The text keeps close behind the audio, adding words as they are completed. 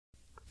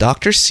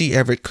Dr. C.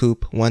 Everett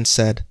Koop once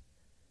said,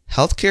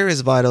 "Healthcare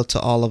is vital to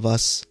all of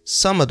us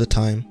some of the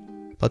time,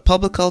 but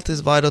public health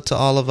is vital to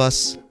all of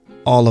us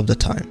all of the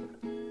time."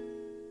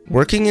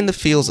 Working in the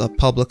fields of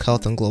public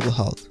health and global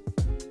health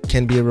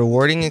can be a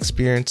rewarding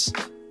experience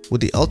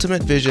with the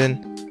ultimate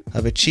vision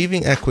of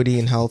achieving equity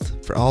in health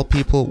for all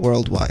people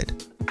worldwide.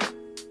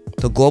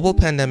 The global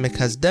pandemic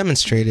has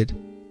demonstrated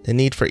the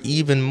need for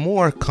even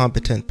more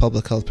competent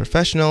public health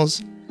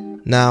professionals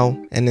now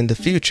and in the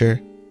future.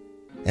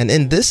 And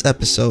in this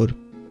episode,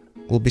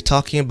 we'll be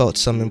talking about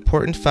some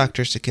important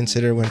factors to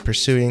consider when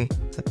pursuing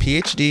a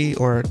PhD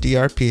or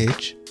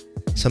DrPH,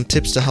 some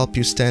tips to help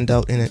you stand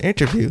out in an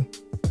interview,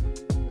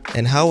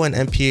 and how an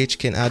MPH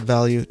can add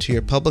value to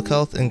your public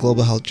health and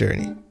global health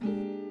journey.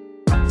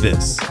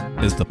 This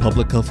is the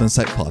Public Health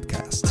Insight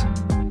Podcast.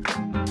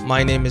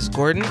 My name is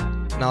Gordon,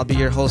 and I'll be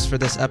your host for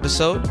this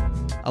episode,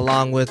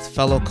 along with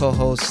fellow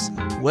co-hosts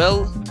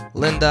Will,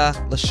 Linda,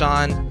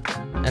 LaShawn,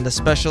 and a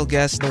special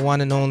guest, the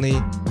one and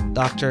only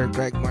Dr.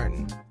 Greg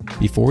Martin.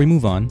 Before we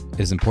move on, it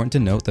is important to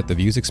note that the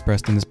views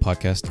expressed in this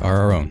podcast are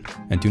our own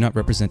and do not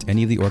represent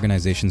any of the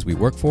organizations we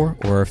work for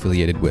or are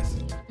affiliated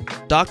with.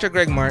 Dr.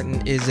 Greg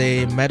Martin is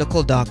a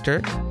medical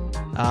doctor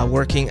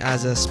working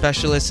as a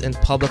specialist in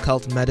public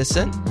health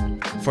medicine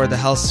for the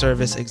Health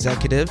Service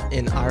Executive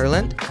in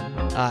Ireland.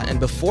 And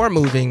before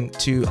moving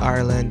to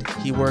Ireland,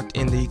 he worked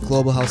in the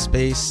global health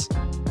space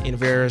in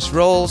various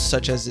roles,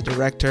 such as the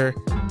Director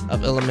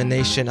of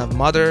Elimination of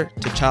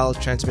Mother-to-Child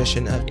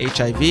Transmission of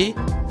HIV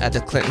at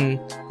the Clinton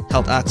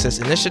Health Access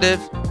Initiative,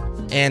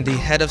 and the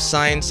Head of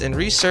Science and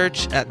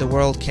Research at the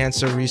World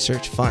Cancer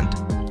Research Fund.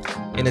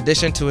 In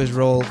addition to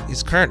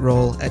his current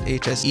role at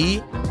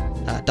HSE,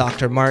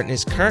 Dr. Martin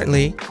is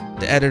currently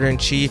the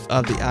Editor-in-Chief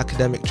of the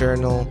Academic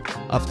Journal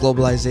of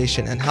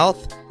Globalization and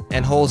Health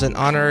and holds an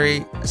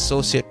honorary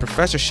associate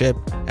professorship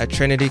at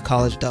Trinity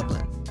College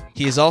Dublin.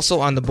 He is also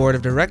on the board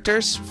of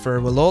directors for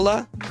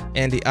WILOLA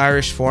and the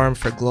Irish Forum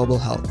for Global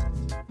Health.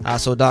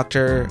 So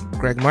Dr.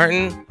 Greg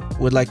Martin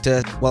would like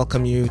to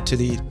welcome you to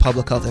the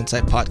Public Health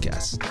Insight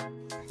Podcast.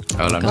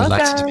 Well, I'm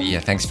delighted to be here.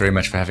 Thanks very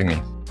much for having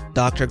me.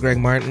 Dr. Greg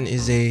Martin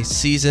is a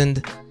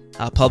seasoned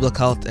public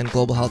health and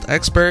global health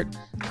expert.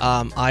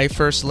 I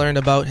first learned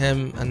about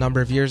him a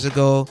number of years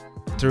ago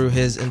through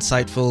his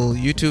insightful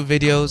YouTube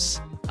videos.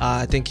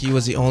 I think he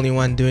was the only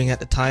one doing it at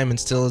the time and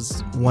still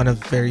is one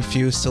of very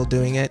few still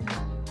doing it.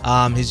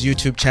 His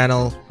YouTube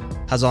channel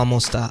has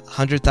almost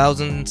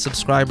 100,000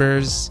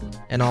 subscribers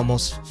and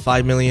almost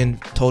 5 million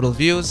total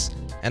views.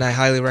 And I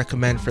highly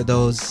recommend for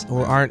those who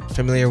aren't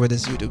familiar with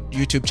his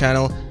YouTube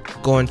channel,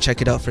 go and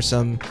check it out for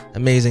some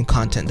amazing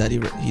content that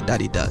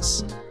he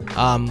does.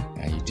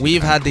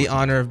 We've had the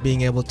honor of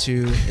being able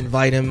to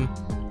invite him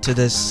to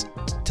this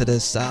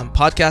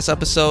podcast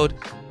episode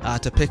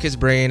to pick his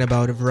brain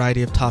about a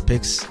variety of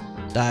topics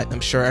that I'm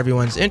sure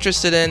everyone's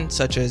interested in,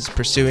 such as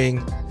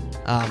pursuing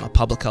a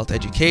public health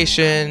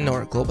education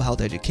or global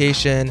health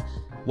education,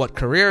 what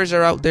careers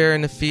are out there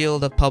in the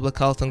field of public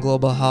health and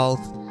global health,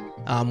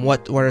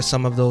 what are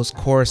some of those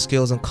core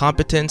skills and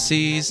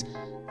competencies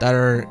that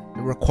are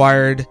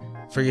required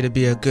for you to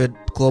be a good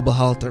global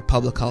health or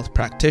public health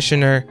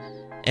practitioner,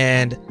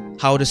 and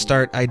how to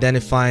start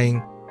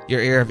identifying your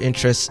area of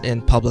interest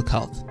in public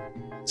health.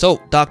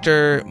 So,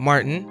 Dr.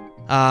 Martin,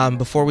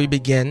 before we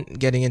begin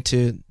getting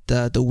into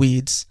the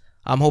weeds,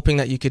 I'm hoping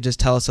that you could just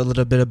tell us a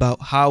little bit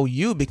about how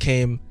you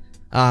became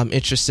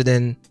interested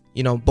in,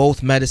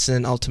 both medicine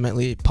and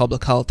ultimately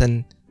public health,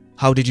 and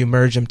how did you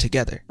merge them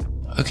together?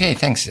 Okay,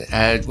 thanks.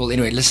 Well,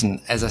 anyway,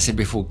 listen, as I said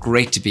before,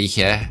 great to be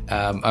here.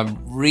 I'm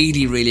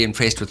really, really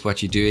impressed with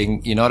what you're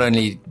doing. You're not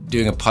only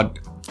doing a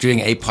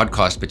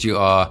podcast, but you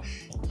are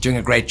doing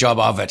a great job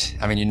of it.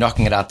 I mean, you're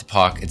knocking it out the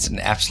park. It's an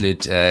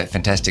absolute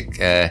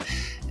fantastic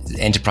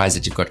enterprise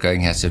that you've got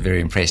going here. So very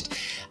impressed.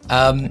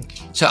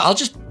 So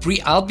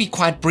I'll be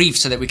quite brief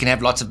so that we can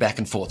have lots of back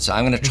and forth. So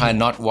I'm going to try and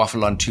not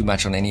waffle on too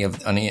much on any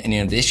of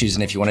the issues.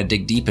 And if you want to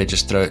dig deeper,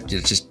 just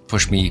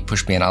push me,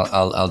 and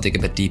I'll dig a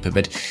bit deeper.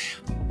 But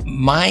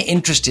my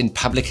interest in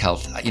public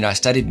health, I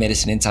studied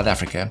medicine in South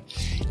Africa,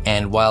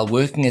 and while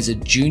working as a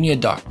junior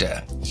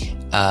doctor,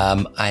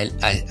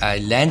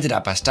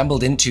 I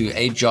stumbled into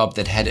a job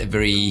that had a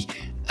very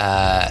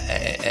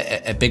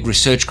a big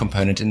research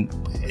component. And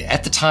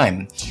at the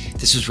time,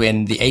 this was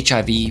when the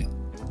HIV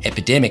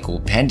epidemic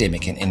or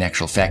pandemic, in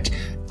actual fact,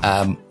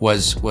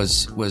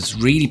 was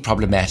really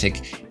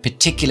problematic,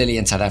 particularly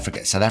in South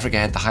Africa. South Africa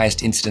had the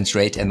highest incidence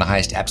rate and the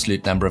highest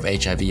absolute number of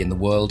HIV in the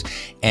world.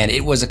 And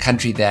it was a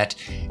country that,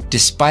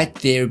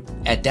 despite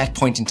at that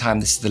point in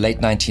time, this is the late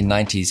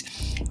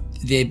 1990s,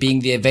 there being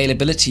the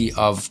availability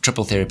of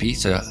triple therapy,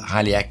 so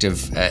highly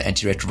active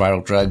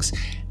antiretroviral drugs,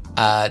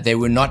 they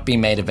were not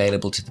being made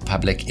available to the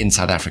public in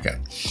South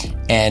Africa.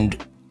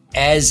 And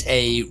as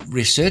a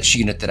research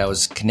unit that I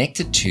was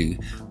connected to,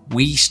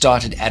 we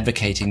started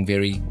advocating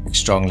very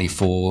strongly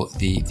for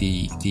the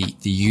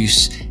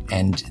use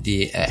and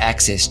the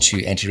access to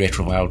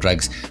antiretroviral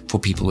drugs for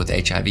people with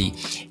HIV.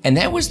 And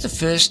that was the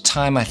first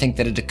time, I think,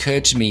 that it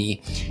occurred to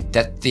me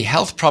that the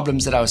health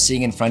problems that I was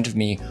seeing in front of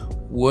me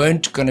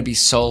weren't going to be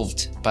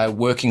solved by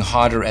working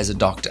harder as a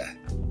doctor.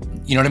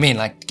 You know what I mean?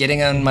 Like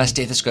getting on my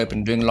stethoscope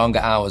and doing longer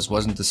hours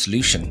wasn't the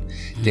solution.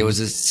 There was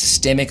a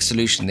systemic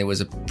solution. There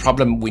was a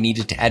problem we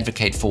needed to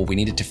advocate for. We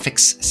needed to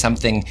fix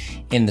something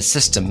in the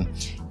system.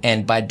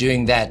 And by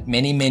doing that,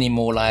 many, many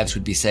more lives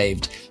would be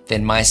saved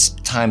than my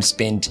time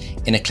spent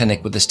in a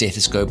clinic with a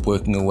stethoscope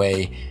working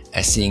away,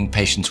 seeing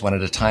patients one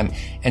at a time.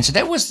 And so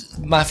that was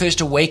my first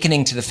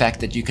awakening to the fact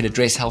that you could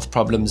address health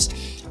problems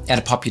at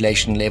a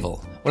population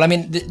level. Well, I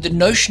mean, the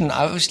notion,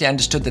 I obviously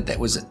understood that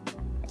was,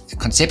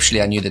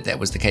 conceptually I knew that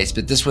was the case,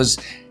 but this was,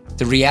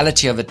 the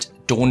reality of it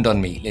dawned on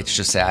me. Let's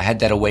just say I had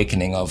that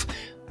awakening of,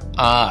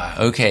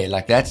 okay,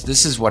 like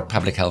this is what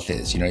public health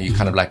is. You know, you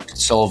kind of like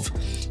solve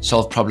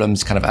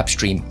problems kind of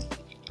upstream.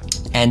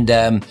 And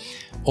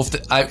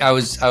I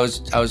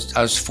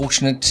was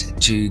fortunate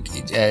to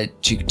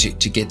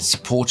get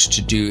support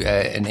to do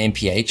an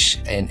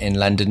MPH in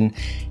London,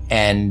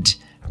 and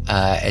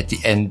at the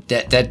end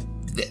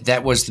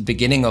that was the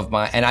beginning of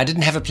my, and I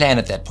didn't have a plan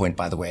at that point,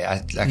 by the way.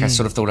 I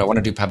sort of thought I want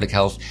to do public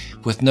health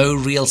with no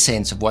real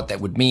sense of what that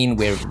would mean,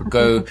 where it would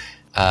go.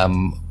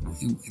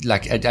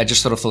 I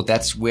just sort of thought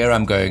that's where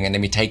I'm going, and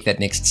let me take that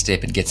next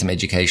step and get some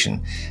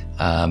education.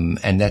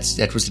 And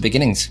that was the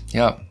beginnings.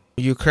 Yeah.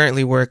 You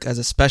currently work as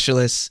a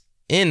specialist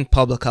in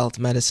public health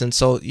medicine,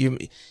 so you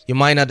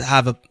might not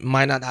have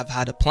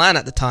had a plan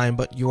at the time,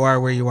 but you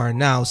are where you are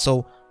now.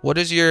 So what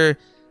is your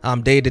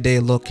day-to-day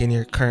look in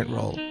your current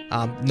role?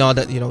 Now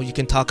that you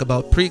can talk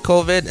about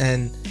pre-COVID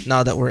and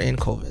now that we're in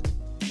COVID.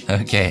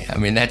 Okay, I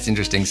mean that's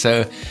interesting.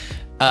 So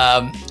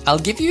I'll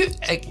give you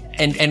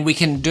and we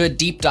can do a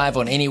deep dive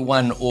on any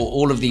one or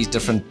all of these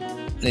different,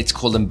 let's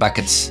call them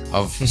buckets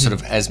of sort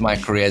of as my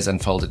career has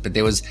unfolded. But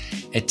there was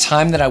a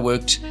time that I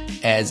worked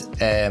as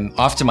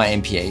after my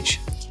MPH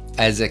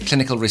as a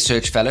clinical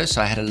research fellow,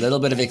 so I had a little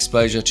bit of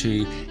exposure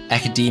to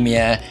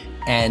academia,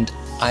 and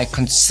I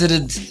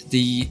considered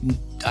the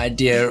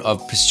idea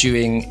of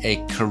pursuing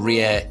a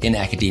career in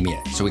academia.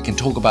 So we can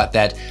talk about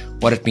that,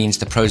 what it means,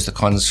 the pros, the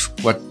cons,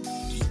 what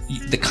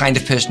the kind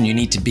of person you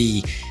need to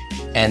be,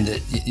 and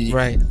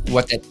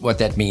what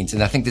that means.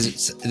 And I think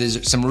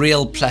there's some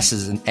real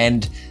pluses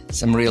and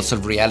some real sort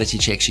of reality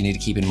checks you need to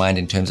keep in mind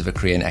in terms of a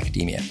career in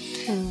academia.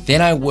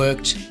 Then I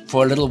worked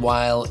for a little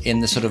while in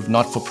the sort of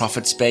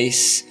not-for-profit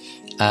space.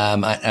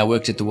 I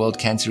worked at the World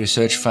Cancer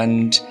Research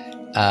Fund,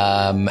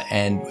 and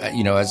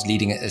I was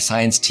leading a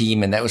science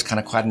team, and that was kind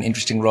of quite an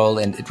interesting role.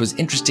 And it was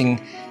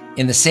interesting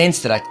in the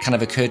sense that it kind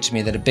of occurred to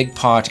me that a big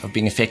part of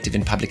being effective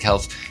in public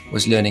health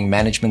was learning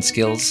management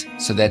skills.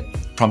 So that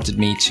prompted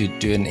me to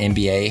do an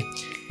MBA,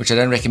 which I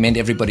don't recommend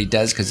everybody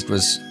does because it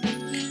was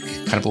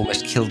kind of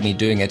almost killed me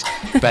doing it.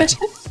 But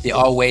there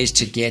are ways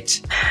to get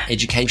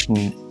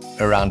education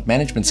around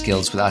management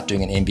skills without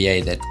doing an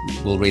MBA that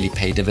will really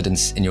pay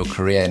dividends in your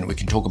career, and we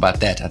can talk about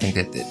that. I think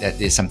that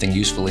there's something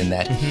useful in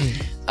that.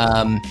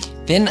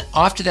 Then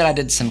after that, I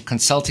did some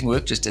consulting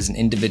work just as an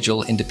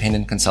individual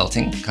independent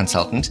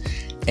consultant.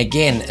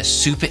 Again, a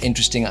super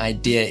interesting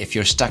idea if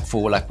you're stuck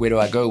for like, where do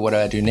I go? What do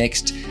I do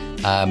next?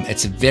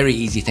 It's a very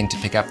easy thing to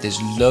pick up.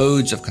 There's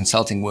loads of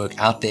consulting work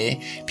out there.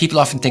 People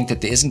often think that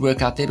there isn't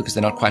work out there because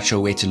they're not quite sure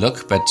where to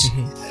look, but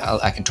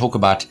I can talk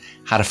about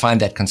how to find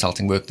that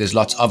consulting work. There's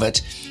lots of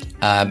it.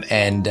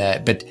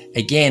 But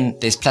again,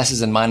 there's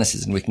pluses and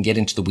minuses, and we can get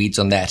into the weeds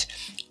on that.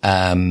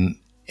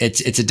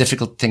 It's a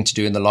difficult thing to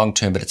do in the long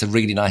term, but it's a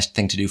really nice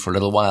thing to do for a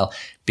little while,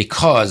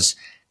 because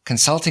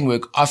consulting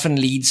work often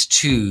leads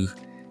to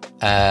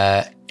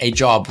a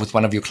job with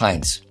one of your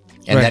clients.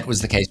 And that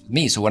was the case with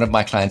me. So one of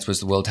my clients was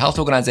the World Health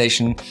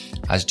Organization.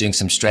 I was doing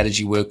some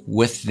strategy work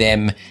with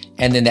them.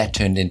 And then that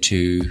turned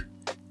into,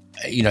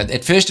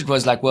 at first it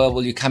was like, well,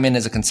 will you come in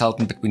as a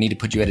consultant, but we need to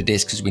put you at a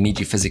desk because we need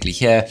you physically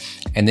here.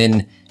 And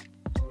then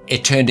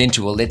it turned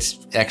into, well,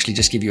 let's actually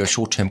just give you a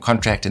short-term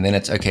contract. And then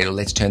it's, okay, well,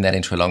 let's turn that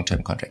into a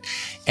long-term contract.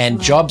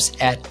 And jobs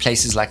at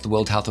places like the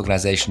World Health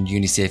Organization,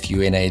 UNICEF,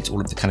 UNAIDS,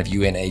 all of the kind of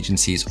UN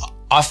agencies,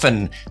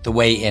 often the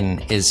way in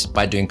is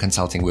by doing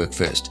consulting work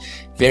first.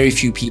 Very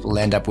few people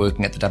end up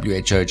working at the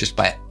WHO just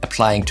by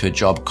applying to a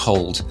job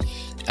cold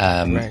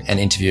and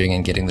interviewing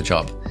and getting the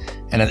job.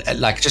 And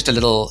just a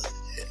little,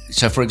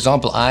 so for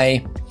example,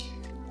 I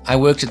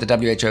worked at the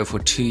WHO for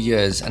 2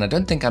 years, and I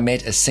don't think I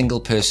met a single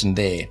person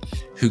there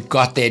who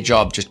got their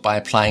job just by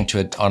applying to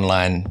it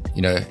online,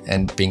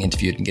 and being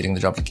interviewed and getting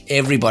the job. Like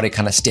everybody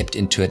kind of stepped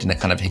into it in a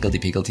kind of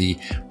higgledy-piggledy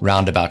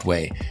roundabout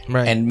way.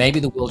 Right. And maybe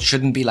the world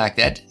shouldn't be like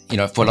that.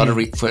 For a lot of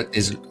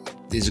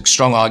there's a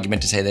strong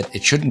argument to say that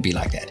it shouldn't be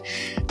like that,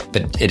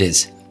 but it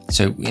is.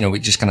 So, we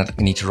just kind of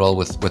need to roll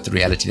with the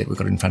reality that we've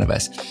got in front of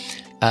us.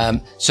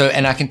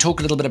 And I can talk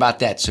a little bit about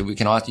that. So you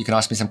can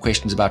ask me some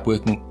questions about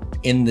working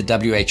in the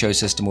WHO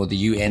system or the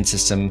UN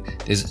system.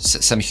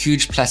 There's some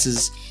huge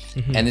pluses,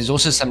 and there's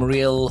also some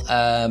real,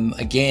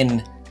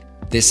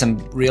 there's some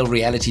real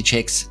reality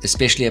checks,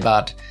 especially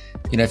about,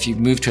 if you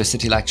move to a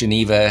city like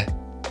Geneva,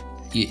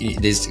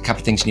 there's a couple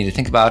of things you need to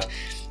think about.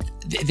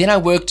 Then I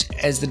worked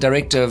as the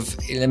director of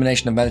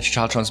elimination of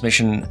mother-to-child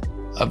transmission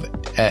of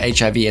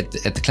HIV at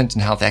the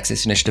Clinton Health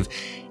Access Initiative,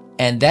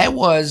 and that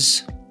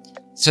was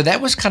so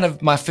that was kind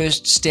of my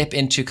first step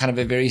into kind of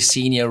a very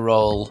senior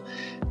role,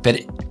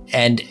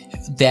 and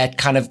that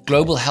kind of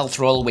global health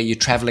role where you're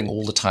traveling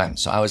all the time.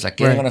 So I was like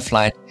getting on a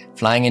flight,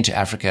 flying into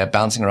Africa,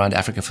 bouncing around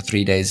Africa for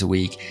 3 days a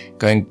week,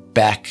 going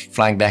back,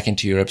 flying back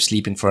into Europe,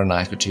 sleeping for a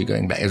night or two,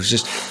 going back. It was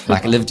just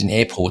like I lived in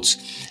airports.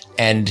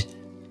 And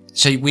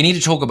so we need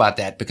to talk about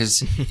that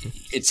because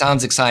it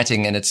sounds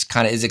exciting, and it's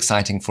kind of is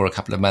exciting for a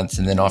couple of months.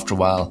 And then after a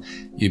while,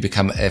 you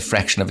become a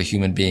fraction of a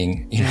human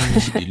being. You know,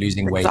 you're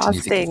losing weight and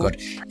you think you've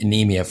got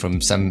anemia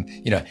from some,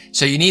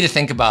 so you need to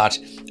think about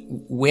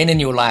when in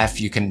your life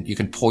you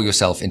can pour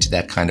yourself into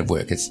that kind of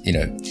work. It's,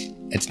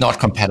 it's not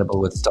compatible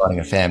with starting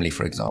a family,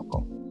 for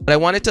example. But I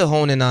wanted to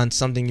hone in on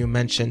something you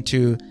mentioned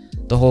too,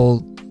 the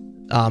whole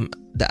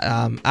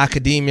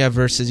academia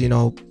versus,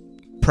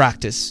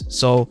 practice.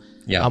 So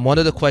one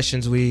of the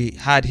questions we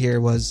had here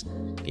was,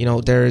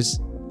 there's,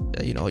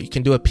 you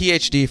can do a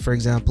PhD, for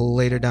example,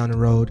 later down the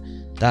road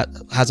that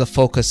has a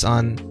focus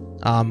on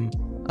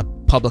a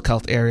public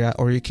health area,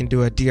 or you can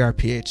do a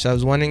DrPH. So I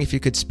was wondering if you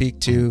could speak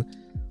to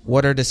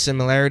what are the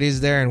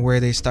similarities there and where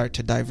they start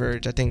to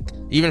diverge. I think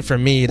even for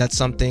me, that's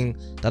something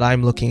that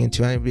I'm looking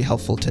into, and it'd be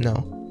helpful to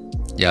know.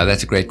 Yeah,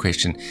 that's a great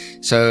question.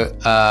 So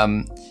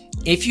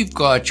if you've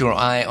got your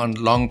eye on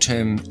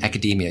long-term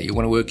academia, you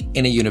want to work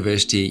in a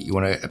university, you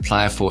want to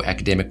apply for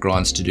academic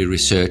grants to do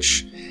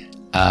research,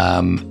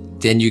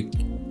 then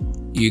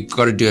you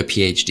got to do a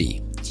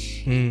PhD.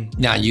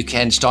 Now, you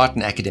can start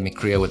an academic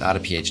career without a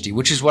PhD,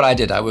 which is what I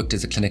did. I worked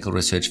as a clinical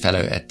research fellow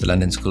at the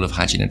London School of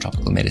Hygiene and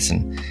Tropical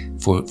Medicine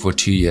for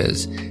 2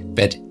 years.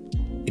 But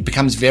it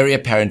becomes very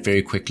apparent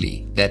very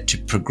quickly that to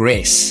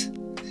progress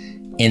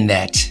in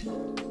that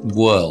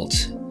world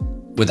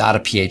without a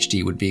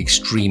PhD would be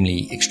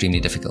extremely, extremely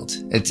difficult.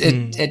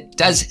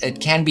 It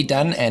can be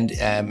done. And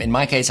in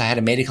my case, I had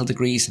a medical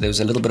degree, so there was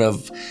a little bit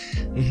of,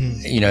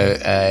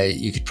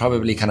 you could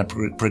probably kind of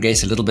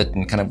progress a little bit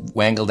and kind of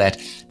wangle that.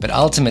 But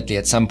ultimately,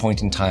 at some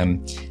point in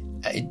time,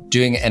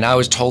 and I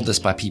was told this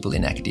by people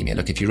in academia,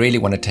 look, if you really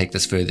want to take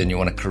this further and you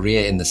want a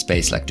career in the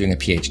space, like doing a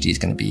PhD is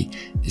going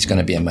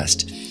to be a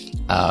must.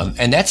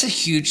 And that's a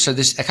huge, so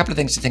there's a couple of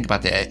things to think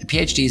about there. A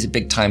PhD is a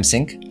big time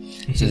sink.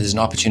 So there's an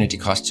opportunity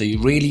cost. So you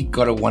really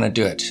got to want to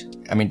do it.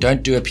 I mean,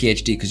 don't do a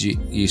PhD because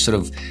you sort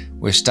of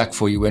were stuck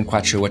you weren't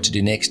quite sure what to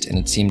do next, and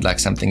it seemed like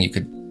something you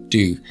could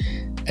do.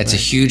 It's a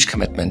huge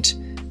commitment.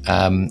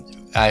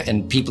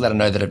 And people that I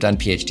know that have done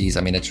PhDs,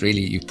 I mean, it's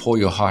really, you pour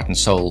your heart and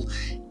soul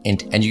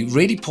and you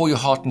really pour your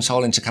heart and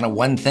soul into kind of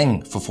one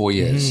thing for 4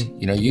 years.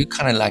 You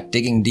kind of like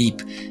digging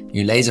deep,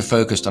 you laser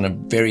focused on a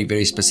very,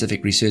 very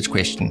specific research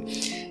question.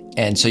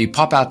 And so you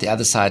pop out the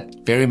other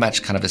side very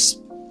much kind of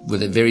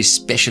with a very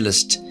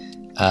specialist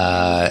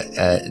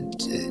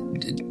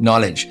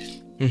knowledge.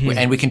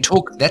 And we can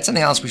talk, that's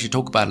something else we should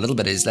talk about a little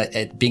bit, is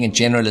that being a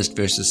generalist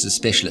versus a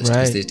specialist,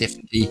 because there's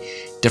definitely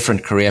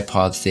different career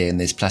paths there, and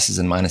there's pluses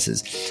and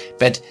minuses.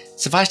 But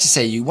suffice to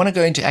say, if you want to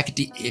go into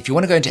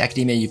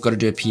academia, you've got to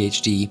do a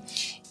PhD.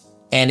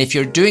 And if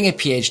you're doing a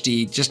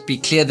PhD, just be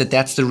clear that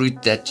that's the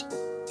route that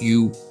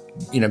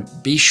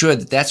be sure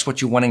that that's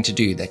what you're wanting to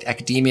do, that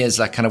academia is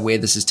like kind of where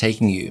this is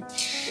taking you.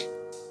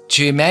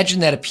 To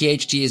imagine that a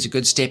PhD is a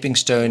good stepping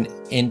stone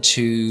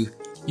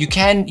you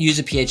can use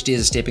a PhD as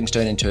a stepping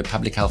stone into a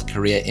public health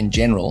career in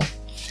general.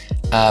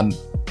 But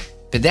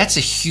that's a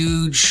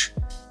huge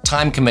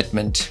time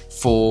commitment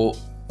for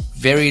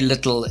very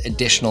little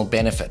additional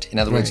benefit. In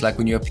other words, like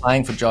when you're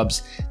applying for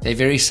jobs, they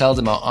very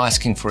seldom are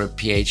asking for a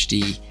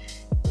PhD.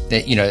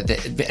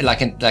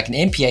 Like an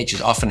MPH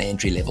is often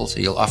entry level, so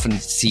you'll often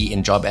see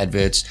in job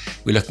adverts,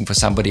 we're looking for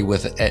somebody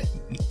with a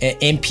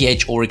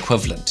MPH or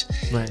equivalent.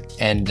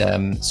 And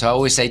so I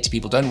always say to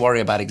people, don't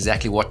worry about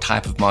exactly what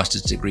type of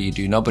master's degree you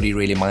do. Nobody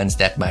really minds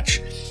that much.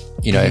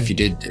 If you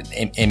did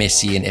an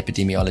MSc in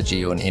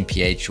epidemiology or an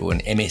MPH or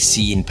an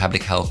MSc in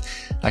public health,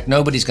 like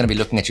nobody's going to be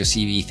looking at your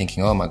CV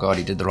thinking, oh my God,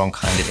 he did the wrong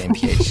kind of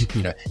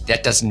MPH.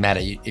 That doesn't matter.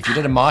 If you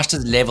did a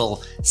master's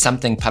level,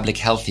 something public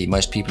healthy,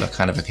 most people are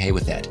kind of okay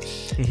with that.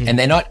 And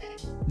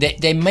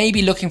they may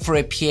be looking for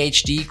a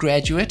PhD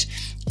graduate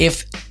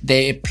if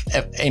they're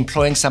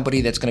employing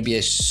somebody that's going to be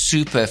a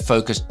super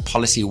focused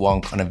policy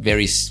wonk on a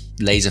very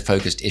laser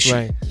focused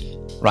issue.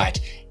 Right.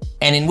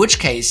 And in which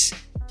case,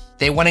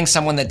 they're wanting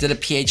someone that did a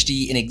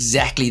PhD in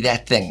exactly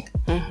that thing.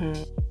 You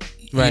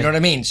know what I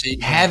mean? So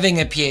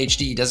having a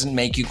PhD doesn't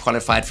make you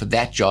qualified for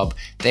that job.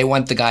 They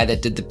want the guy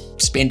that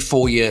spent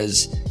 4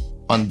 years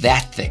on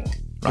that thing,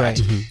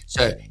 right?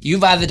 So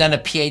you've either done a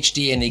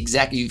PhD in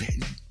you've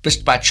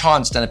just by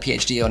chance done a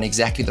PhD on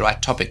exactly the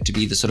right topic to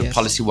be the sort of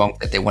policy wonk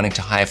that they're wanting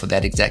to hire for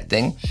that exact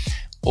thing,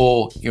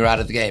 or you're out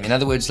of the game. In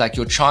other words, like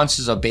your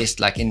chances are best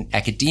like in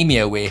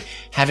academia, where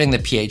having the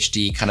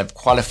PhD kind of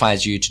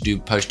qualifies you to do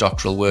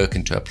postdoctoral work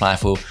and to apply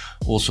for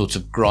all sorts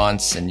of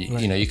grants. And,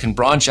 you can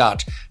branch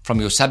out from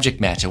your subject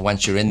matter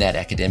once you're in that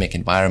academic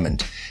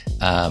environment.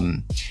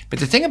 But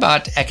the thing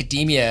about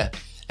academia,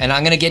 and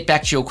I'm going to get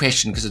back to your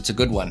question because it's a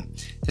good one.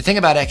 The thing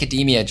about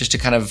academia, just to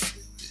kind of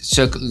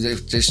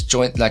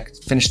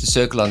finish the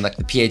circle on like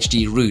the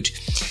PhD route,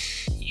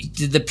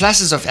 the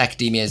pluses of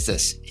academia is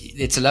this.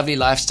 It's a lovely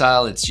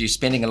lifestyle. It's you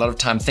spending a lot of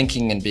time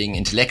thinking and being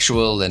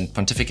intellectual and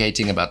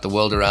pontificating about the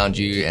world around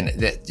you. And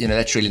that,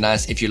 that's really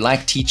nice. If you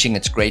like teaching,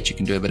 it's great. You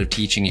can do a bit of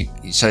teaching.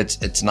 So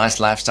it's a nice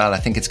lifestyle. I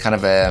think it's kind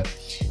of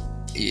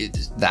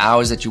the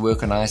hours that you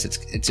work are nice.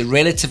 It's a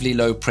relatively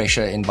low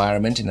pressure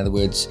environment. In other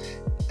words,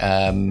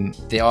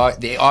 there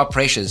are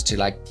pressures to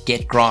like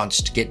get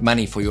grants, to get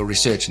money for your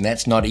research, and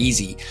that's not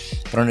easy.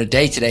 But on a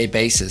day-to-day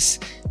basis,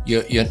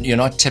 you're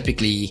not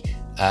typically,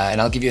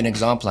 and I'll give you an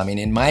example. I mean,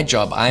 in my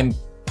job, I'm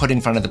put in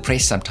front of the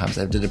press sometimes.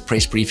 I did a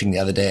press briefing the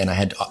other day, and I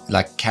had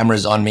like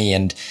cameras on me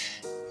and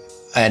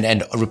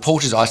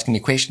reporters asking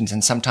me questions,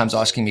 and sometimes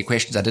asking me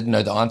questions I didn't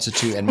know the answer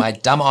to, and my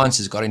dumb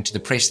answers got into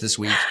the press this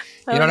week.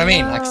 You know what I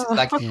mean?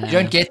 Like you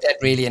don't get that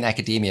really in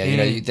academia.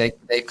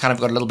 They've kind of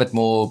got a little bit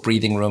more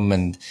breathing room.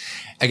 And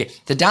okay,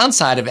 the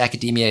downside of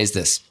academia is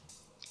this: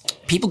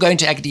 people go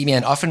into academia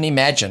and often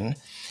imagine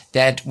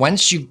that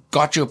once you've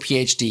got your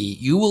PhD,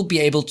 you will be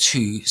able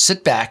to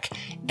sit back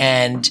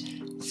and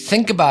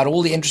think about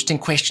all the interesting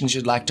questions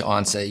you'd like to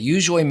answer.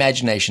 Use your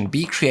imagination,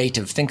 be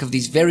creative, think of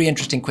these very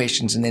interesting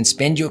questions, and then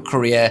spend your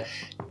career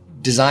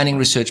designing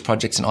research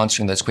projects and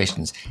answering those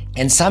questions.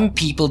 And some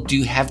people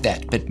do have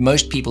that, but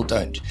most people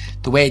don't.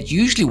 The way it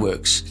usually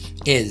works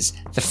is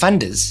the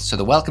funders, so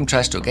the Wellcome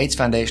Trust or Gates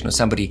Foundation or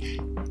somebody,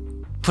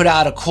 put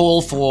out a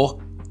call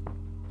for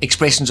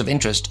expressions of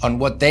interest on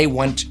what they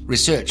want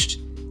researched.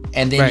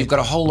 And then you've got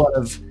a whole lot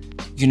of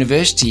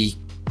university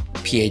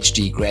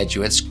PhD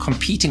graduates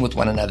competing with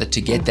one another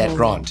to get that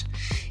grant.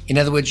 In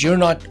other words, you're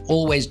not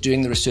always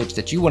doing the research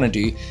that you want to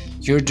do.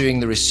 You're doing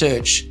the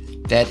research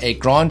that a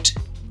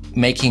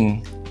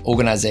grant-making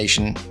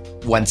organization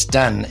wants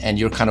done, and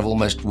you're kind of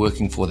almost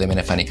working for them in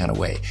a funny kind of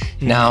way.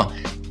 Now,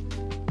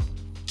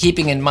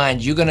 keeping in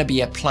mind, you're going to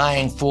be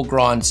applying for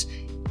grants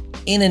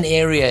in an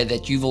area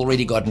that you've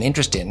already got an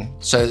interest in.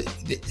 So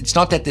it's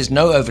not that there's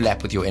no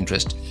overlap with your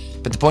interest,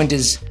 but the point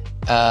is,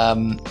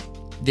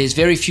 there's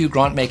very few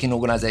grant-making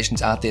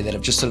organizations out there that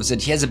have just sort of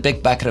said, here's a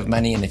big bucket of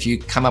money, and if you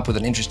come up with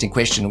an interesting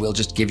question, we'll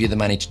just give you the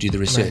money to do the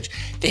research.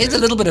 There's a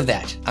little bit of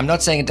that. I'm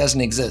not saying it doesn't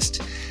exist,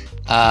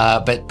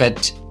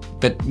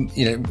 but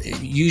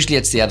usually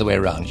it's the other way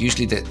around.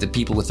 Usually the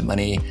people with the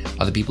money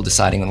are the people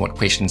deciding on what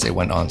questions they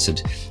want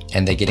answered,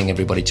 and they're getting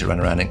everybody to run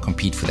around and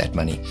compete for that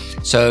money.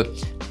 So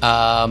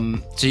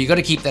you got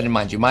to keep that in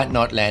mind. You might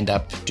not land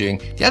up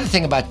doing. The other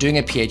thing about doing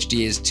a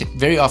PhD is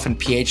very often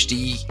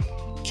PhD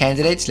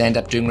candidates land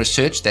up doing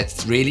research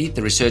that's really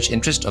the research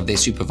interest of their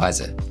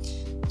supervisor.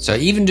 So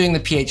even doing the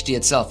PhD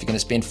itself, you're going to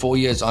spend 4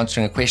 years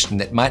answering a question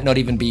that might not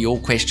even be your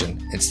question.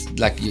 It's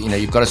like,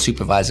 you've got a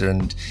supervisor,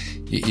 and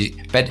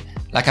but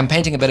like, I'm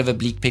painting a bit of a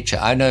bleak picture.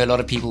 I know a lot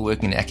of people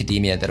working in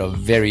academia that are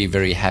very,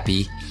 very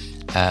happy,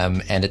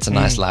 and it's a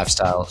nice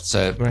lifestyle.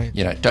 So,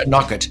 don't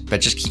knock it, but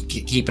just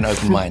keep an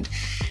open mind.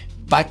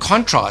 By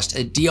contrast,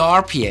 a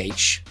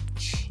DrPH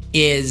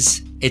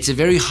it's a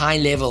very high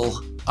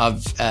level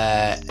of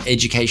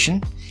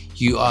education.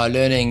 You are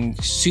learning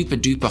super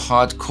duper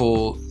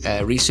hardcore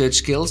research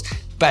skills,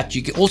 but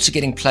you're also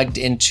getting plugged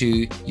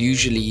into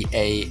usually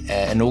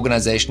an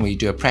organization where you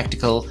do a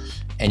practical,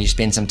 and you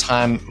spend some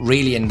time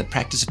really in the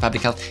practice of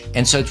public health.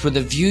 And so it's with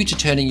a view to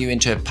turning you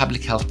into a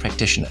public health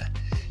practitioner.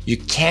 You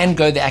can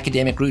go the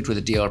academic route with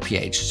a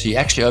DrPH, so you're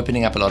actually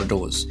opening up a lot of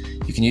doors.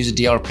 You can use a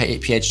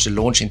DrPH to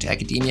launch into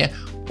academia,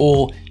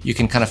 or you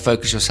can kind of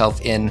focus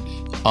yourself in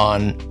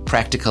on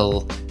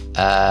practical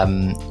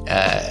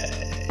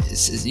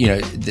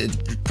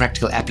the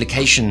practical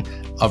application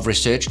of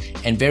research.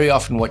 And very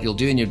often what you'll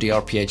do in your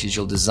DrPH is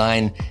you'll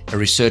design a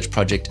research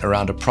project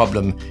around a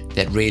problem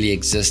that really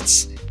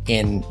exists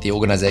in the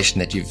organization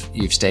that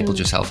you've stapled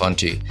yourself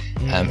onto.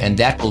 And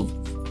that will,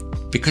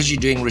 because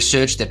you're doing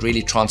research that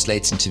really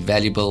translates into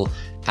valuable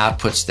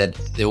outputs that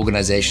the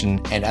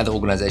organization and other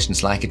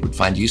organizations like it would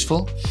find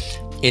useful,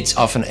 it's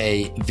often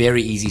a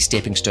very easy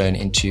stepping stone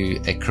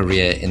into a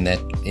career in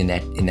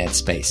that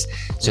space.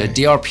 So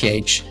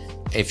DrPH,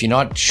 if you're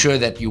not sure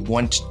that you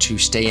want to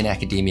stay in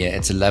academia,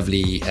 it's a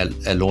lovely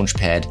launch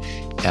pad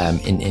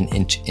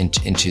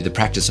into the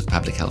practice of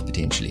public health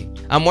potentially.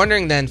 I'm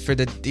wondering then, for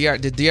the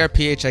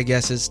DrPH, I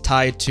guess, is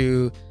tied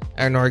to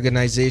an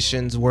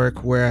organization's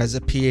work, whereas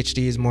a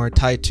PhD is more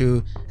tied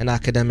to an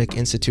academic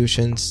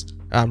institution's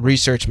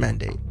research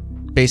mandate,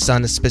 based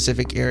on the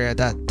specific area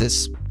that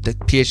the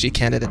PhD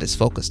candidate is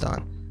focused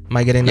on. Am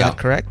I getting that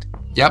correct?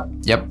 Yep,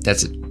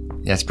 that's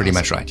it. That's pretty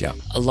much right, yeah.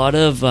 A lot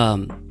of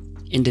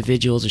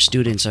individuals or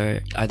students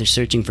are either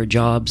searching for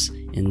jobs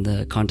in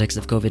the context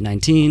of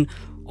COVID-19,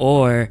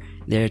 or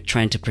they're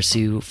trying to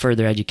pursue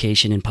further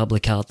education in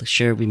public health.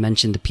 Sure, we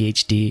mentioned the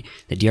PhD,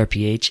 the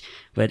DrPH,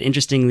 but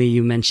interestingly,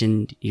 you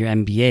mentioned your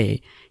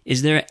MBA.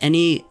 Is there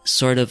any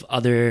sort of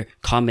other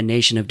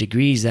combination of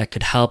degrees that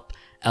could help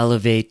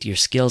elevate your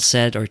skill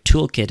set or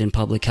toolkit in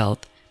public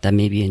health that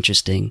may be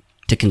interesting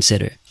to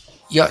consider?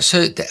 Yeah,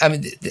 so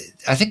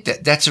I think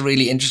that's a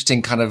really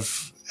interesting kind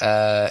of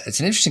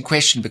it's an interesting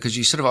question, because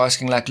you're sort of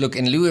asking, like, look,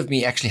 in lieu of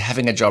me actually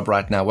having a job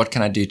right now, what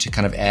can I do to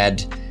kind of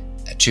add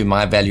to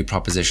my value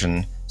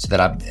proposition so that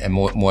I'm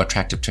more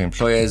attractive to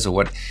employers, or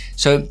what?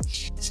 So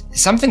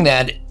something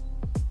that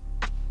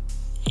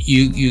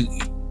you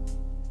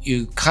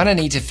kind of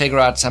need to figure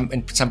out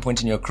at some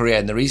point in your career.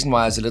 And the reason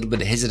why I was a little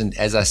bit hesitant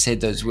as I said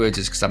those words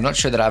is because I'm not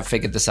sure that I've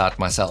figured this out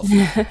myself.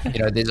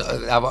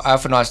 I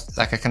often ask,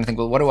 like, I kind of think,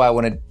 well, what do I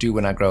want to do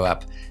when I grow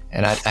up?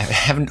 And I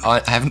haven't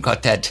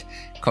got that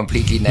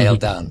completely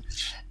nailed down.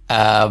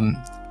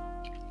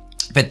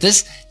 But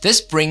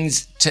this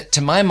brings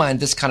to my mind,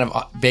 this kind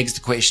of begs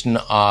the question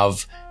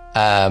of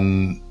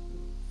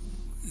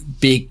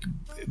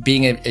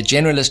being a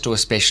generalist or a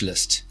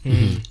specialist.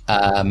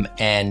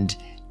 And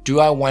do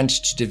I want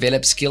to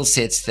develop skill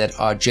sets that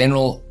are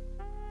general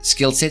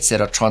skill sets that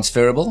are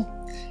transferable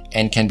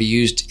and can be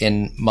used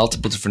in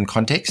multiple different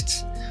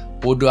contexts?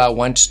 Or do I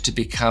want to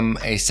become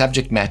a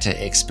subject matter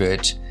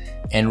expert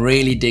and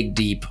really dig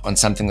deep on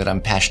something that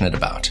I'm passionate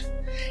about?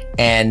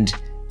 And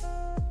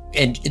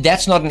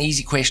that's not an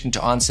easy question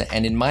to answer.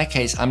 And in my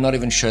case, I'm not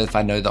even sure if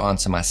I know the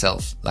answer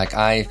myself. Like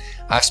I've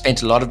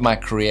spent a lot of my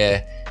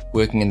career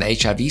working in the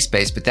HIV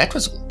space, but I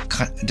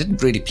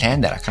didn't really plan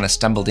that. I kind of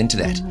stumbled into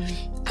that.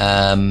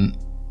 And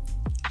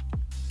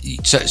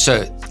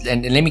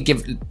let me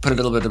put a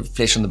little bit of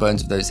flesh on the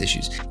bones of those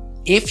issues.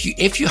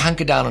 If you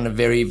hunker down on a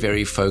very,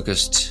 very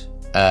focused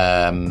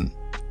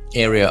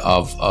area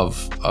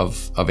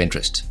of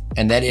interest,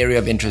 and that area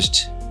of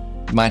interest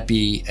might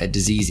be a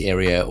disease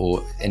area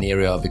or an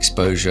area of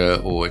exposure,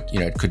 or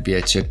it could be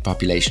a certain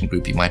population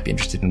group. You might be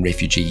interested in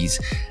refugees,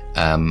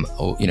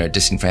 or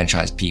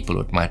disenfranchised people,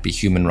 or it might be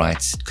human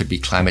rights. It could be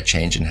climate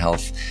change and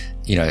health.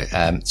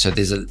 So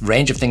there's a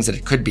range of things that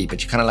it could be,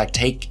 but you kind of like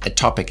take a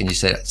topic and you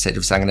say, I'm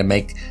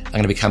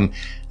going to become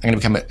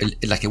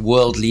a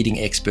world leading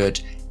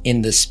expert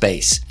in this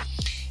space.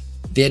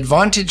 The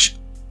advantage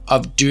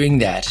of doing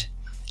that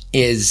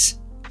is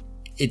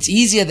it's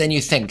easier than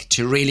you think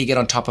to really get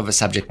on top of a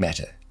subject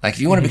matter. Like if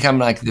you want to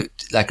become a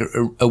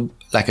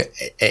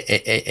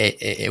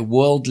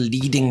world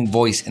leading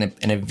voice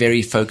in a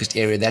very focused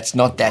area, that's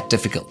not that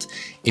difficult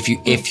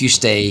if you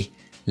stay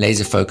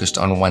laser focused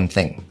on one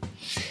thing.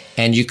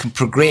 And you can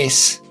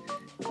progress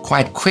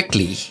quite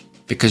quickly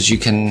because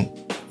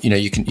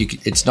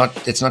it's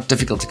not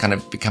difficult to kind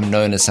of become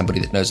known as somebody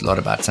that knows a lot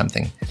about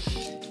something.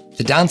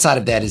 The downside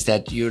of that is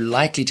that you're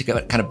likely to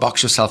kind of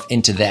box yourself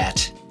into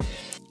that.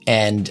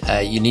 And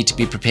you need to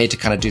be prepared to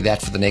kind of do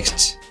that for the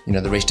next,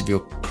 the rest of your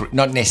career.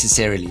 Not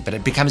necessarily, but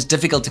it becomes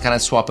difficult to kind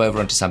of swap over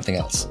onto something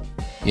else.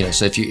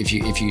 So if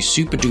you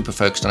super duper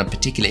focused on a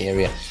particular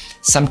area,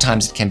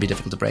 sometimes it can be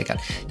difficult to break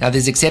out. Now,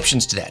 there's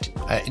exceptions to that.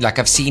 Like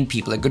I've seen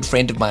people, a good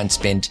friend of mine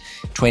spent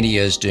 20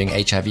 years doing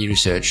HIV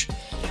research.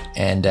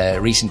 And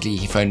recently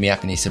he phoned me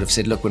up and he sort of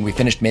said, look, when we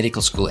finished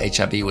medical school,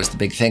 HIV was the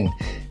big thing.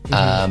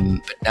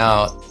 But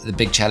now the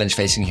big challenge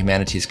facing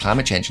humanity is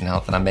climate change and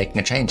health. And I'm making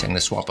a change. I'm going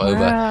to swap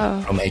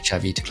over from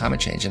HIV to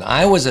climate change. And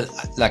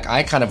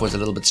I kind of was a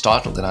little bit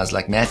startled. And I was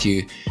like,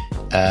 Matthew,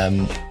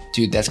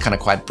 dude, that's kind of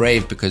quite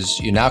brave, because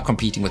you're now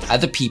competing with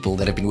other people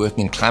that have been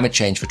working in climate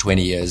change for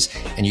 20 years,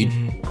 and you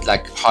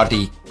like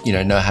hardly,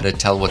 know how to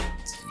tell what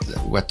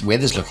the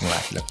weather's looking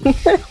like.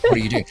 What are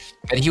you doing?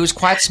 But he was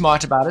quite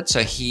smart about it.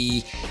 So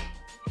he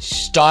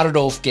started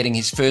off getting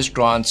his first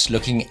grants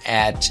looking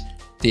at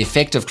the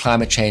effect of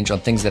climate change on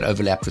things that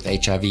overlapped with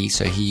HIV.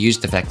 So he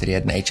used the fact that he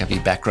had an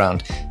HIV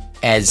background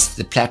as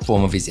the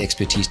platform of his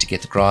expertise to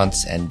get the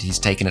grants, and he's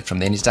taken it from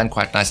there and he's done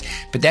quite nice.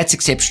 But that's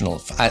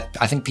exceptional.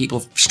 I think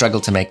people struggle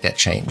to make that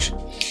change.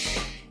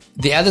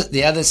 The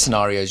other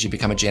scenario is you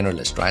become a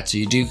generalist, right? So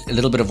you do a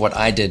little bit of what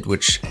I did,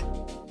 which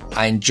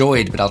I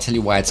enjoyed, but I'll tell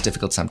you why it's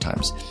difficult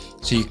sometimes.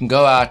 So you can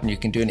go out and you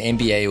can do an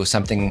MBA or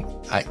something.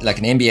 Like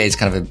an MBA is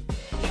kind of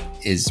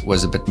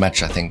was a bit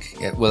much, I think.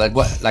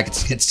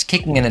 It's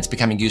kicking in, it's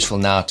becoming useful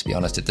now, to be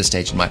honest, at this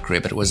stage in my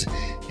career, but it was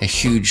a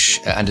huge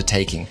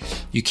undertaking.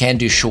 You can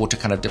do shorter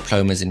kind of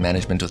diplomas in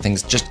management or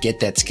things, just get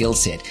that skill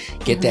set,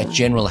 get that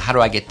general, how do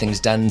I get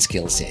things done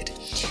skill set.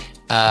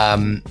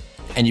 And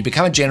you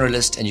become a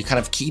generalist and you kind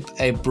of keep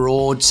a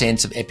broad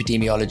sense of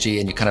epidemiology,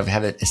 and you kind of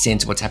have a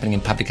sense of what's happening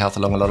in public health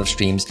along a lot of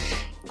streams.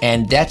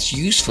 And that's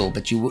useful,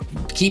 but you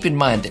keep in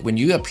mind that when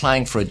you're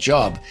applying for a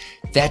job,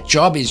 that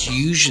job is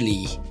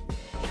usually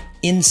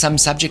in some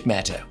subject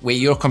matter where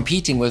you're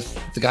competing with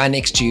the guy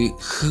next to you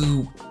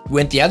who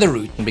went the other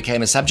route and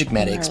became a subject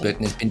matter expert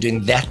and has been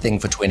doing that thing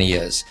for 20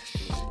 years.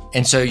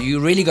 And so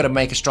you really got to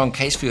make a strong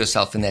case for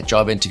yourself in that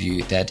job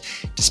interview that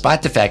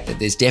despite the fact that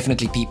there's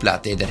definitely people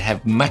out there that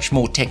have much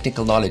more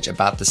technical knowledge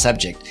about the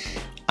subject,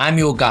 I'm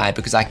your guy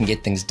because I can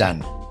get things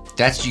done.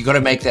 You got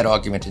to make that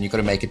argument, and you got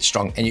to make it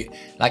strong. And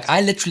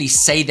I literally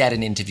say that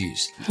in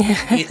interviews.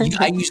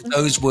 I use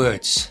those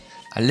words.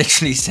 I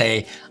literally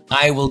say,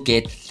 I will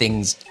get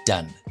things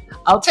done.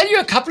 I'll tell you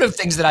a couple of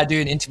things that I do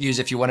in interviews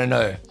if you want to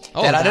know.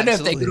 I don't know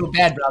if they're good or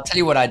bad, but I'll tell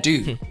you what I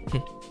do.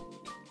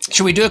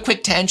 Should we do a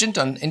quick tangent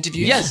on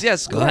interviews?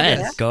 Yes. Go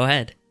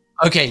ahead.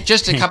 Okay,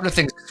 just a couple of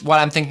things while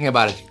I'm thinking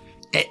about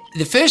it.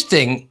 The first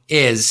thing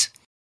is,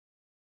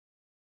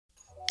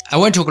 I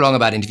won't talk long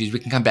about interviews. We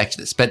can come back to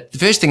this. But the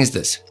first thing is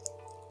this.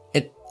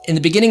 in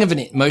the beginning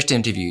of most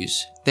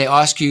interviews, they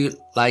ask you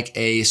like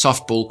a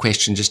softball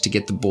question just to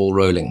get the ball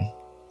rolling.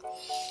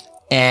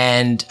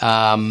 And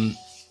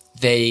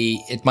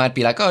it might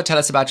be like, oh, tell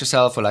us about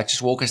yourself, or like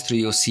just walk us through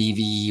your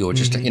CV, or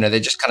just, they're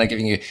just kind of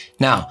giving you.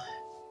 Now,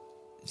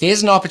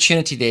 there's an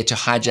opportunity there to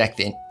hijack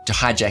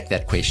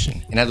that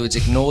question. In other words,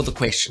 ignore the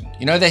question.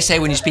 They say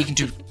when you're speaking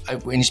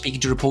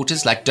to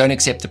reporters, like, don't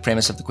accept the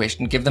premise of the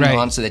question, give them the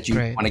answer that you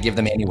want to give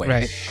them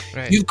anyway.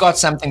 Right. You've got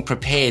something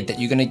prepared that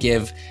you're going to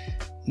give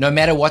no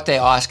matter what they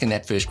ask in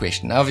that first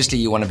question. Now, obviously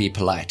you want to be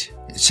polite.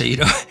 So you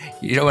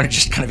don't want to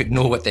just kind of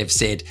ignore what they've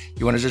said.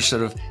 You want to just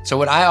sort of, so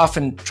what I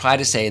often try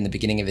to say in the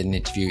beginning of an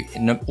interview,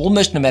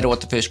 almost no matter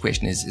what the first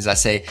question is I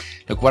say,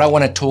 look, what I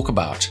want to talk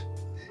about,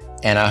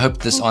 and I hope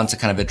this answer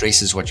kind of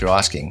addresses what you're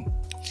asking,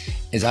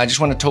 is I just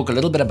want to talk a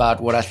little bit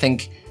about what I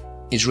think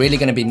is really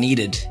going to be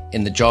needed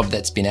in the job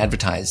that's been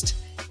advertised,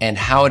 and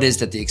how it is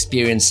that the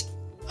experience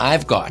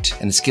I've got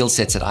and the skill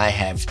sets that I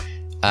have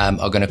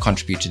are going to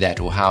contribute to that,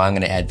 or how I'm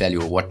going to add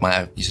value, or what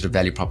my sort of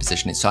value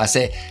proposition is. So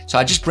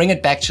I just bring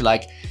it back to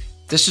like,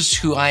 this is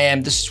who I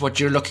am, this is what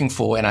you're looking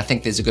for, and I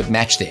think there's a good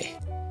match there.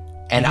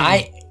 And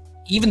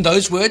even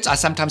those words, I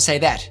sometimes say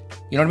that.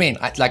 You know what I mean?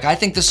 I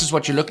think this is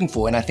what you're looking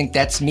for, and I think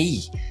that's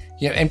me.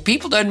 And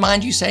people don't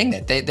mind you saying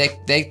that.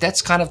 They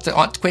that's kind of the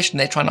question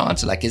they're trying to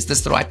answer. Like, is this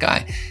the right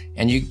guy?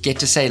 And you get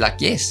to say like,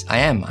 yes, I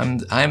am.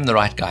 I'm the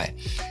right guy.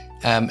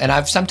 And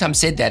I've sometimes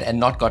said that and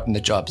not gotten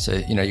the job. So,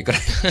 you got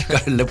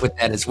to live with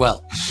that as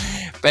well.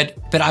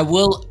 But I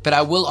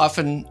will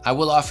often,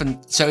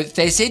 so if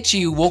they said to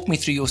you, walk me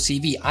through your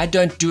CV, I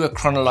don't do a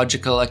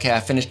chronological, okay, I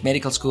finished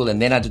medical school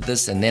and then I did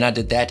this and then I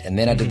did that and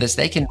then I did this.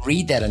 They can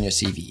read that on your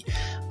CV.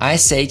 I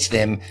say to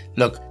them,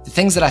 look, the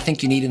things that I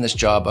think you need in this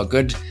job are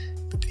good,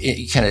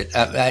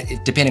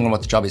 depending on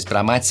what the job is, but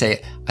I might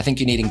say, I think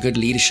you're needing good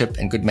leadership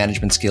and good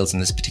management skills in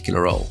this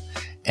particular role.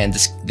 And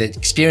the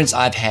experience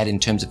I've had in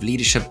terms of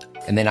leadership,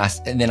 and then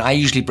I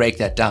usually break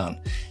that down,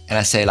 and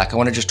I say, like, I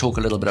want to just talk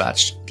a little bit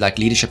about like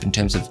leadership in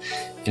terms of,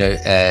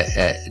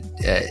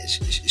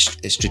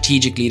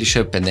 strategic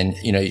leadership, and then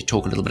you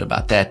talk a little bit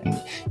about that, and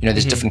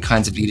there's different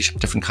kinds of leadership,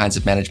 different kinds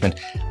of management.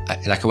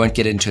 I won't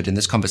get into it in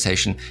this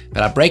conversation,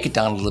 but I break it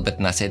down a little bit,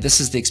 and I say,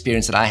 this is the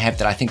experience that I have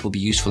that I think will be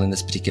useful in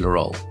this particular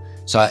role.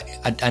 So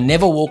I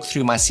never walk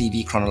through my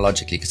CV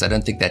chronologically, because I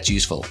don't think that's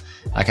useful.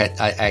 Like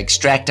I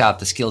extract out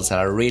the skills that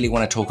I really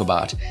want to talk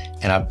about,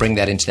 and I bring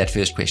that into that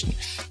first question.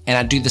 And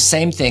I do the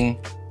same thing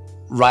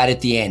right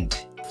at the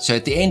end. So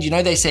at the end,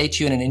 they say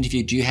to you in an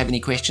interview, do you have any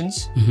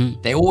questions?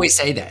 They always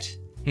say that.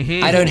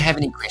 I don't have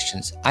any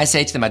questions. I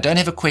say to them, I don't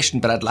have a question,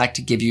 but I'd like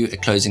to give you a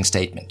closing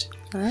statement.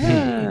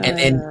 And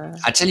then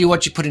I tell you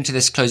what you put into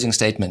this closing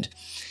statement.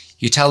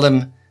 You tell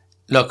them,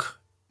 look,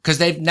 because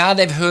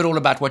they've heard all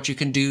about what you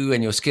can do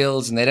and your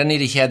skills, and they don't need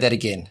to hear that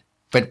again.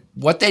 But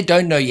what they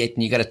don't know yet,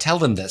 and you got to tell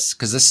them this,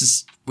 because this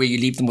is where you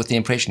leave them with the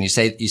impression. You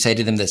say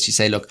to them this. You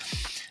say, look,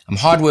 I'm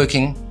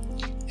hardworking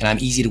and I'm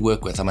easy to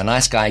work with. I'm a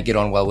nice guy. I get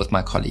on well with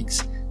my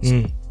colleagues.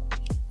 You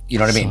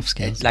know what I mean?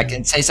 Skills, like,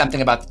 and say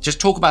something about, just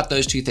talk about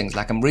those two things.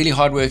 Like, I'm really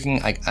hardworking,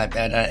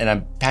 and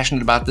I'm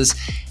passionate about this,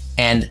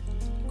 and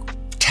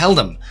tell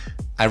them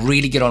I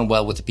really get on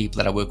well with the people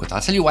that I work with.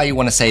 I'll tell you why you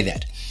want to say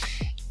that.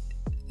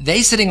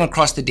 They're sitting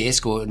across the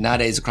desk, or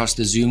nowadays across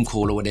the Zoom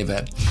call or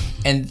whatever,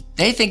 and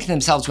they think to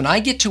themselves, when I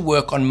get to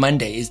work on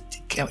Monday,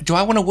 do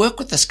I want to work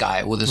with this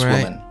guy or this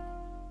woman?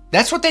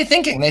 That's what they're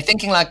thinking. They're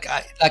thinking like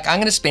I'm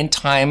going to spend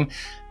time,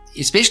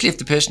 especially if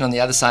the person on the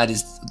other side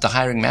is the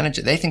hiring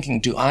manager. They're thinking,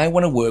 do I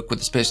want to work with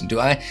this person?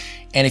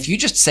 And if you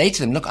just say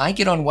to them, look, I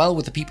get on well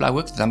with the people I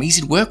work with. I'm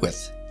easy to work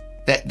with.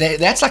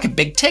 That's like a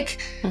big tick.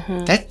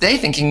 That they're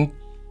thinking,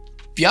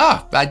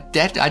 yeah,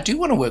 I do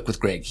want to work with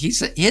Greg.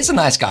 He's a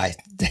nice guy.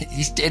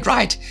 He's dead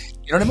right.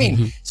 You know what I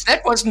mean? So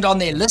that wasn't on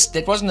their list.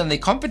 That wasn't on their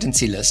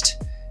competency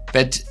list.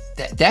 But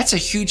that's a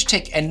huge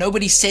tick, and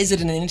nobody says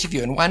it in an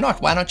interview. And why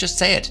not? Why not just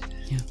say it?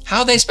 Yeah. How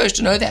are they supposed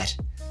to know that?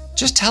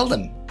 Just tell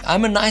them,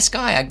 I'm a nice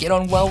guy. I get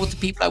on well with the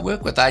people I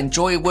work with. I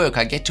enjoy work.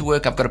 I get to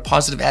work. I've got a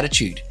positive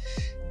attitude.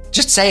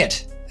 Just say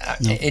it.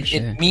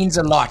 It means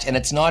a lot. And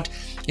it's not,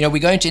 we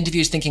go into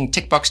interviews thinking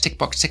tick box, tick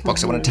box, tick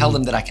box. I want to tell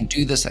them that I can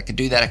do this, I can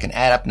do that, I can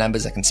add up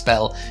numbers, I can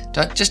spell.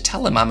 Don't just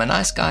tell them I'm a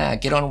nice guy, I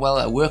get on well,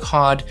 I work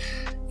hard,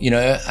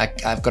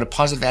 I've got a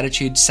positive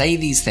attitude. Say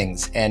these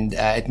things, and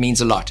it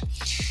means a lot.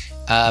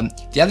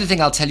 The other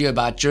thing I'll tell you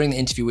about during the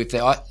interview, if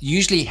they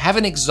usually have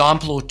an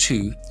example or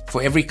two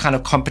for every kind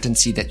of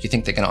competency that you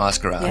think they're going to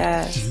ask around.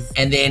 Yes.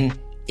 And then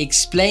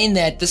explain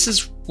that this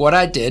is what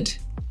I did,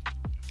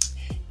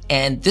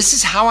 and this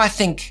is how I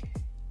think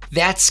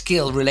that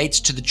skill relates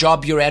to the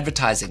job you're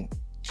advertising.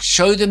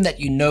 Show them that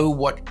you know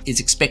what is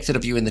expected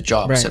of you in the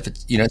job. Right. So if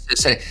it's,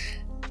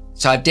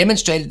 so I've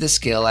demonstrated this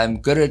skill.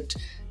 I'm good at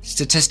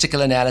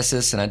statistical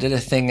analysis, and I did a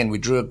thing, and we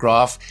drew a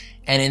graph.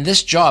 And in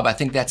this job, I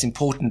think that's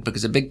important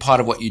because a big part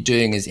of what you're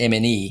doing is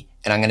M&E,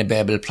 and I'm going to be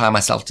able to apply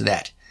myself to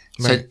that.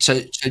 Right.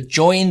 So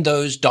join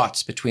those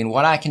dots between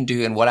what I can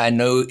do and what I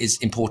know is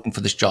important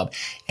for this job,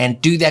 and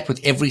do that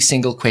with every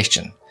single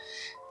question.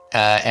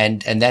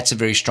 And that's a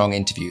very strong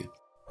interview.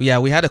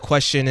 we had a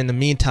question in the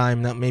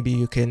meantime that maybe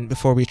you can,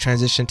 before we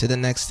transition to the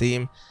next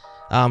theme,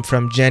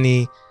 from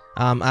Jenny,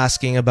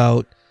 asking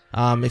about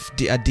if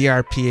doing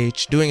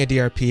a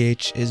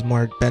DrPH is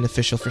more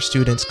beneficial for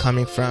students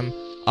coming from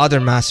other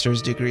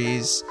master's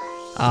degrees,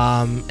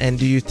 and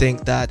do you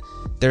think that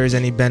there is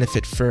any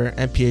benefit for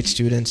MPH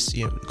students,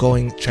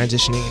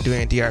 transitioning and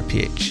doing a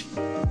DrPH?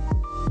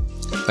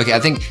 Okay,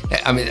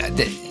 I mean,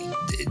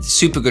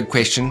 super good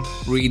question.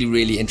 Really,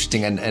 really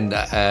interesting. And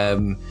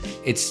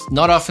it's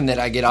not often that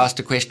I get asked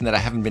a question that I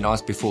haven't been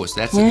asked before.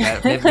 So I've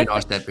never been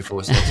asked that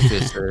before. So that's the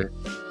first.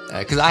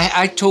 Because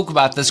I talk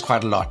about this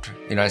quite a lot,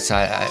 So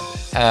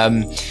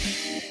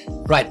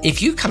right,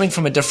 if you're coming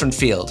from a different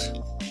field,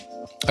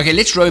 okay,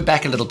 let's row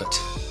back a little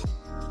bit.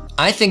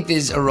 I think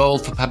there's a role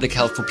for public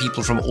health for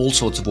people from all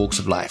sorts of walks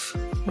of life,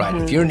 right?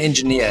 If you're an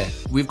engineer,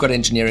 we've got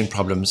engineering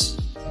problems.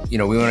 We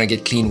want to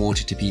get clean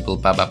water to people,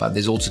 blah, blah, blah.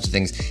 There's all sorts of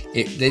things.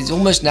 There's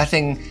almost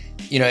nothing,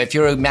 if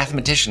you're a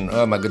mathematician,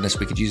 oh my goodness,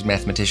 we could use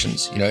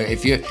mathematicians.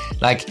 If you're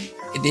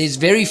there's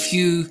very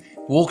few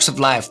walks of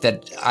life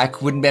that I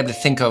wouldn't be able to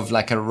think of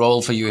like a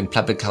role for you in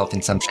public health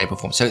in some shape or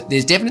form. So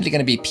there's definitely going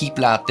to be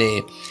people out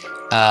there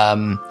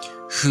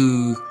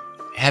who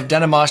have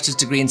done a master's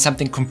degree in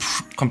something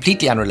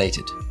completely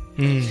unrelated.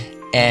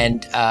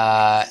 And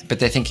but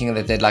they're thinking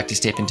that they'd like to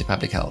step into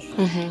public health.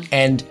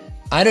 And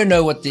I don't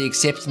know what the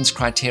acceptance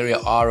criteria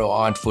are or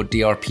aren't for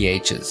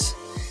DrPHs,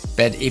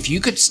 but if you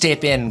could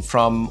step in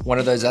from one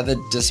of those other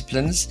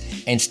disciplines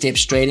and step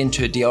straight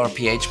into a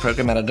DrPH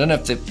program, and I don't know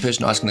if the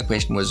person asking the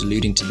question was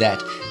alluding to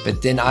that,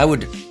 but then I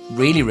would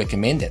really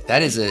recommend it.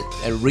 That is a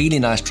really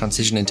nice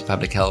transition into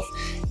public health,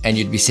 and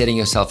you'd be setting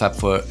yourself up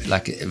for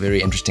like a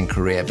very interesting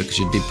career, because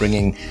you'd be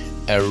bringing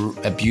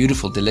a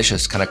beautiful,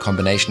 delicious kind of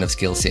combination of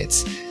skill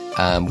sets.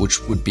 Which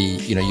would be,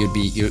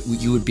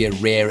 you would be a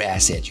rare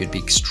asset. You'd be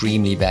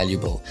extremely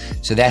valuable.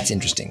 So that's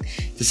interesting.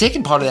 The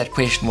second part of that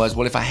question was,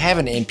 well, if I have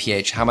an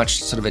MPH, how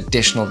much sort of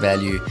additional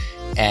value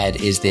add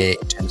is there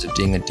in terms of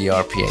doing a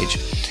DrPH?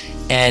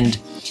 And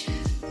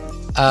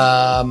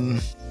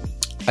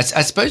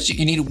I suppose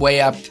you need to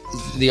weigh up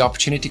the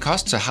opportunity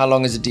cost. So how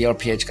long is a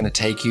DrPH going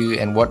to take you,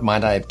 and what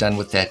might I have done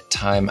with that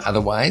time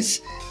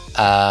otherwise?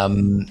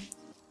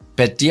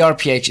 But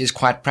DrPH is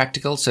quite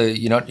practical, so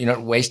you're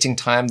not wasting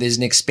time. There's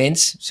an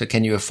expense, so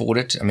can you afford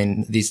it? I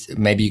mean,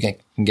 maybe you can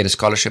get a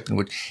scholarship,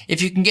 and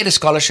if you can get a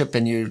scholarship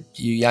and you're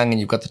young and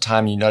you've got the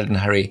time and you're not in a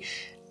hurry,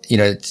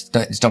 it's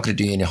not going to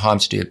do you any harm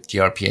to do a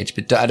DrPH.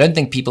 But I don't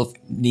think people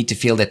need to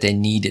feel that they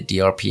need a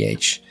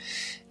DrPH.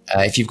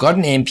 If you've got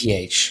an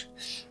MPH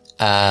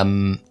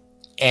and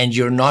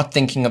you're not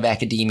thinking of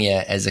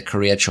academia as a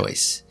career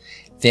choice,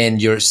 then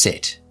you're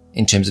set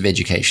in terms of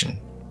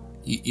education.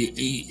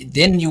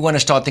 Then you want to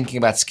start thinking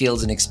about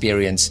skills and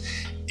experience,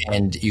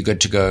 and you're good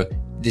to go.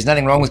 There's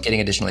nothing wrong with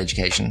getting additional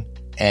education,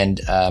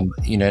 and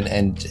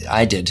and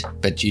I did,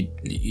 but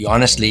you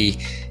honestly,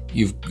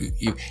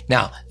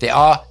 now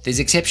there's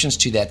exceptions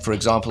to that. For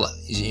example,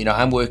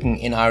 I'm working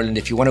in Ireland.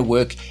 If you want to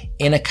work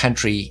in a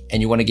country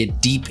and you want to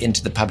get deep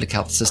into the public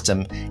health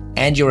system,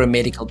 and you're a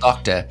medical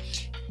doctor,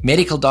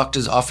 medical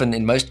doctors often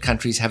in most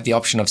countries have the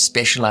option of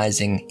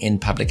specializing in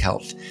public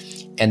health,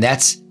 and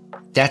that's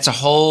a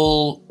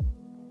whole.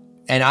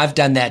 And I've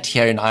done that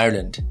here in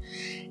Ireland.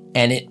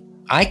 And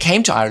I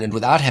came to Ireland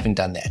without having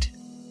done that.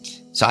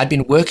 So I'd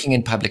been working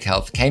in public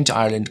health, came to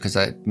Ireland because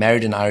I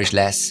married an Irish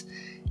lass,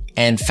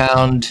 and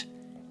found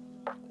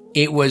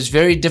it was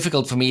very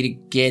difficult for me to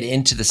get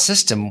into the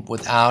system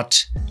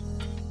without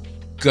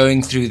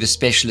going through the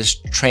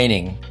specialist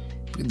training.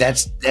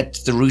 That's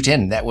the route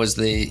in. That was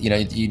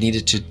you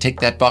needed to tick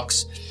that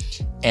box.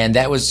 And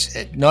that was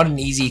not an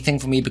easy thing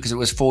for me, because it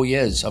was 4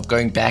 years of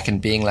going back and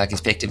being like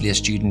effectively a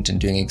student and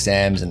doing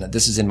exams. And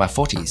this is in my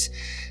 40s.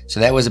 So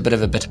that was a bit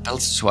of a bitter pill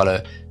to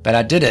swallow. But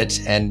I did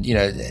it, and,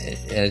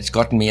 it's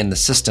gotten me in the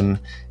system.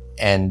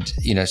 And,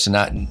 so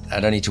now I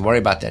don't need to worry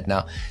about that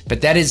now.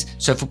 But that is,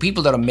 so for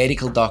people that are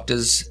medical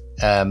doctors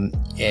and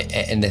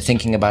they're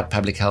thinking about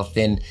public health,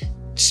 then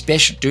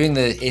doing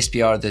the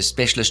SPR, the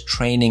specialist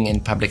training in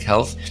public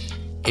health,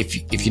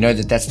 if you know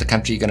that that's the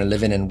country you're going to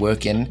live in and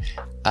work in,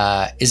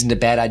 isn't a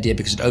bad idea,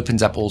 because it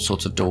opens up all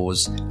sorts of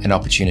doors and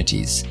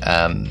opportunities.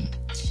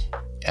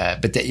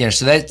 But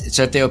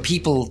so if there are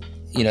people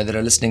that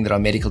are listening that are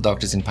medical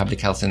doctors in public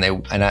health, and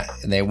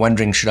they're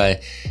wondering, should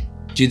I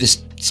do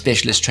this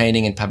specialist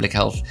training in public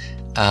health?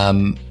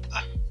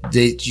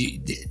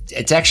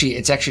 It's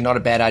actually not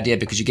a bad idea,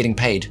 because you're getting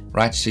paid,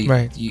 right? So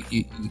you're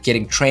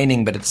getting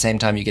training, but at the same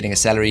time you're getting a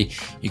salary,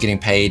 you're getting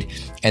paid,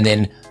 and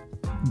then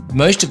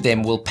most of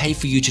them will pay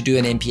for you to do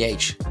an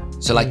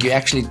MPH. So you're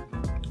actually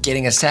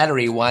getting a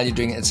salary while you're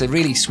doing it. It's a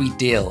really sweet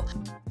deal.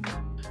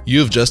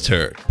 You've just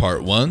heard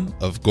part 1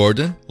 of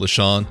Gordon,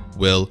 LaShawn,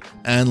 Will,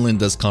 and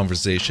Linda's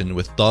conversation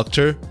with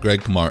Dr.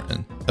 Greg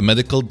Martin, a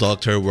medical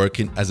doctor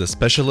working as a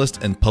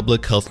specialist in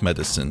public health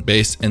medicine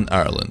based in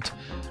Ireland,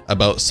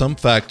 about some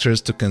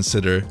factors to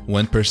consider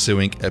when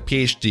pursuing a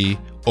PhD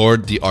or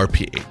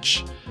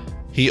DrPH.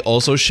 He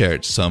also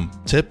shared some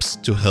tips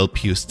to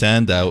help you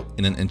stand out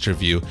in an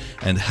interview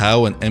and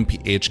how an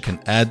MPH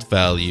can add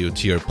value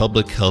to your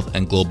public health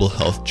and global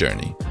health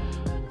journey.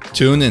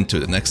 Tune into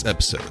the next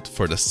episode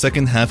for the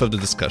second half of the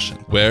discussion,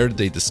 where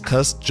they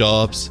discuss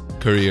jobs,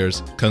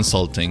 careers,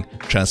 consulting,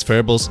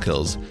 transferable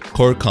skills,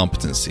 core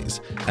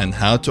competencies, and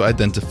how to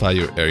identify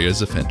your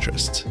areas of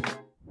interest.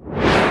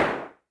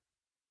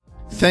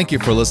 Thank you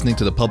for listening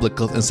to the Public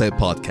Health Insight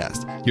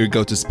Podcast, your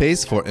go-to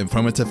space for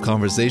informative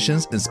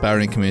conversations,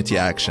 inspiring community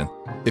action.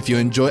 If you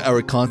enjoy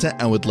our content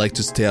and would like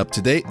to stay up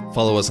to date,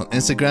 follow us on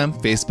Instagram,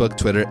 Facebook,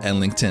 Twitter,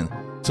 and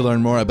LinkedIn. To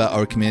learn more about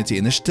our community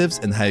initiatives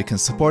and how you can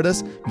support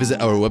us, visit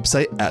our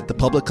website at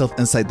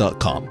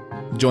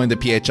thepublichealthinsight.com. Join the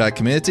PHI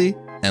community,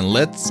 and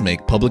let's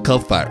make public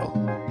health viral.